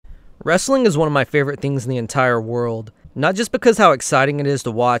Wrestling is one of my favorite things in the entire world, not just because how exciting it is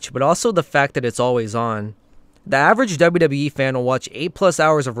to watch, but also the fact that it's always on. The average WWE fan will watch 8+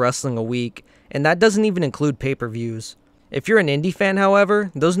 hours of wrestling a week, and that doesn't even include pay-per-views. If you're an indie fan,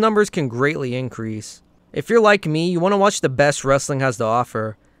 however, those numbers can greatly increase. If you're like me, you want to watch the best wrestling has to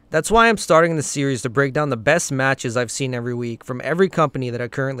offer. That's why I'm starting this series to break down the best matches I've seen every week from every company that I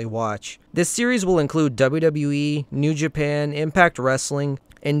currently watch. This series will include WWE, New Japan, Impact Wrestling,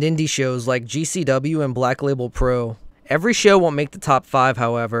 and indie shows like GCW and Black Label Pro. Every show won't make the top 5,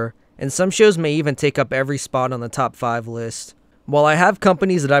 however, and some shows may even take up every spot on the top 5 list. While I have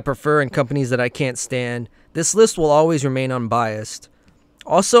companies that I prefer and companies that I can't stand, this list will always remain unbiased.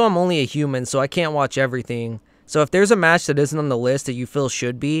 Also, I'm only a human, so I can't watch everything, so if there's a match that isn't on the list that you feel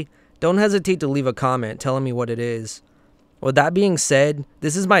should be, don't hesitate to leave a comment telling me what it is. With that being said,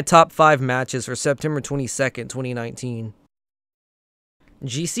 this is my top 5 matches for September 22nd, 2019.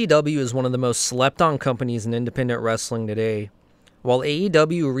 GCW is one of the most slept-on companies in independent wrestling today. While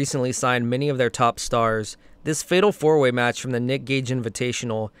AEW recently signed many of their top stars, this Fatal 4-Way match from the Nick Gage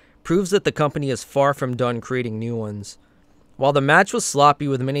Invitational proves that the company is far from done creating new ones. While the match was sloppy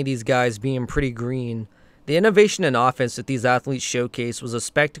with many of these guys being pretty green, the innovation and offense that these athletes showcased was a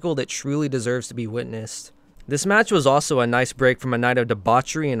spectacle that truly deserves to be witnessed. This match was also a nice break from a night of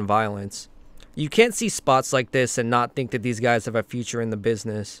debauchery and violence. You can't see spots like this and not think that these guys have a future in the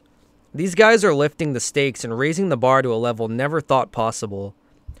business. These guys are lifting the stakes and raising the bar to a level never thought possible.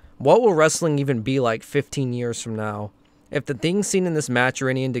 What will wrestling even be like 15 years from now? If the things seen in this match are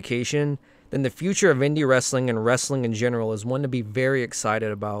any indication, then the future of indie wrestling and wrestling in general is one to be very excited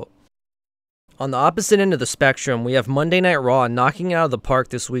about. On the opposite end of the spectrum, we have Monday Night Raw knocking it out of the park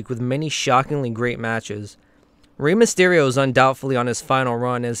this week with many shockingly great matches. Rey Mysterio is undoubtedly on his final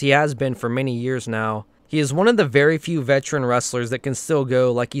run, as he has been for many years now. He is one of the very few veteran wrestlers that can still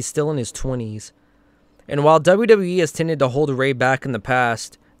go like he's still in his 20s. And while WWE has tended to hold Rey back in the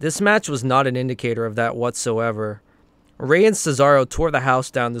past, this match was not an indicator of that whatsoever. Rey and Cesaro tore the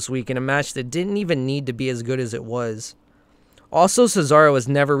house down this week in a match that didn't even need to be as good as it was. Also, Cesaro has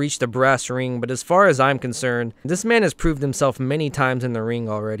never reached a brass ring, but as far as I'm concerned, this man has proved himself many times in the ring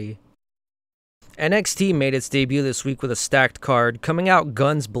already. NXT made its debut this week with a stacked card, coming out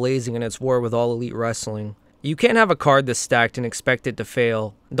guns blazing in its war with All Elite Wrestling. You can't have a card this stacked and expect it to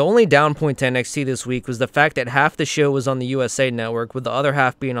fail. The only down point to NXT this week was the fact that half the show was on the USA Network, with the other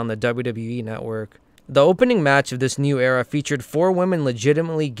half being on the WWE Network. The opening match of this new era featured 4 women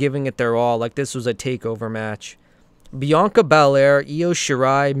legitimately giving it their all like this was a takeover match. Bianca Belair, Io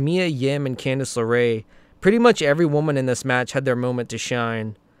Shirai, Mia Yim, and Candice LeRae. Pretty much every woman in this match had their moment to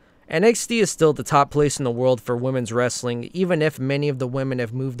shine. NXT is still the top place in the world for women's wrestling, even if many of the women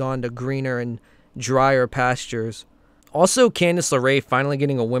have moved on to greener and drier pastures. Also, Candice LeRae finally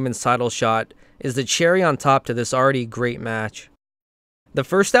getting a women's title shot is the cherry on top to this already great match. The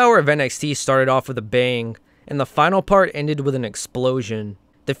first hour of NXT started off with a bang, and the final part ended with an explosion.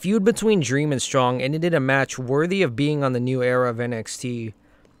 The feud between Dream and Strong ended in a match worthy of being on the new era of NXT.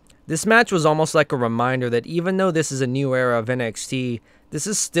 This match was almost like a reminder that even though this is a new era of NXT, this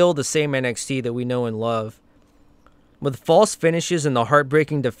is still the same NXT that we know and love. With false finishes and the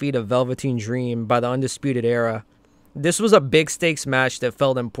heartbreaking defeat of Velveteen Dream by the Undisputed Era, this was a big stakes match that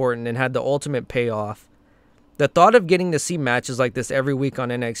felt important and had the ultimate payoff. The thought of getting to see matches like this every week on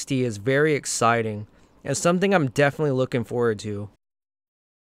NXT is very exciting, and something I'm definitely looking forward to.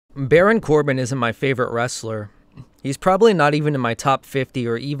 Baron Corbin isn't my favorite wrestler. He's probably not even in my top 50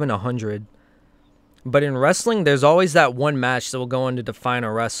 or even 100. But in wrestling, there's always that one match that will go on to define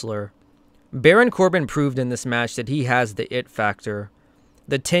a wrestler. Baron Corbin proved in this match that he has the it factor.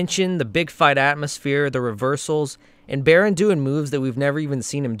 The tension, the big fight atmosphere, the reversals, and Baron doing moves that we've never even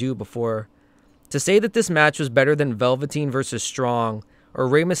seen him do before. To say that this match was better than Velveteen vs. Strong, or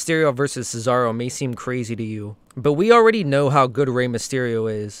Rey Mysterio vs. Cesaro may seem crazy to you, but we already know how good Rey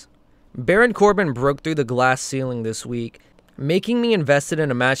Mysterio is. Baron Corbin broke through the glass ceiling this week, making me invested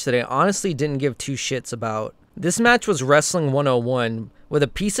in a match that I honestly didn't give 2 shits about. This match was Wrestling 101, with a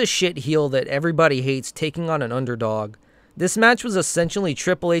piece of shit heel that everybody hates taking on an underdog. This match was essentially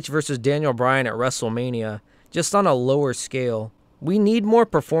Triple H vs. Daniel Bryan at WrestleMania, just on a lower scale. We need more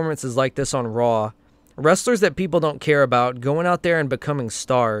performances like this on Raw. Wrestlers that people don't care about going out there and becoming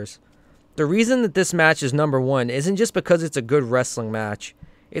stars. The reason that this match is number 1 isn't just because it's a good wrestling match.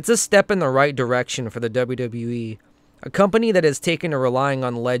 It's a step in the right direction for the WWE. A company that has taken to relying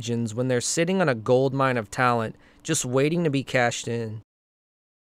on legends when they're sitting on a goldmine of talent just waiting to be cashed in.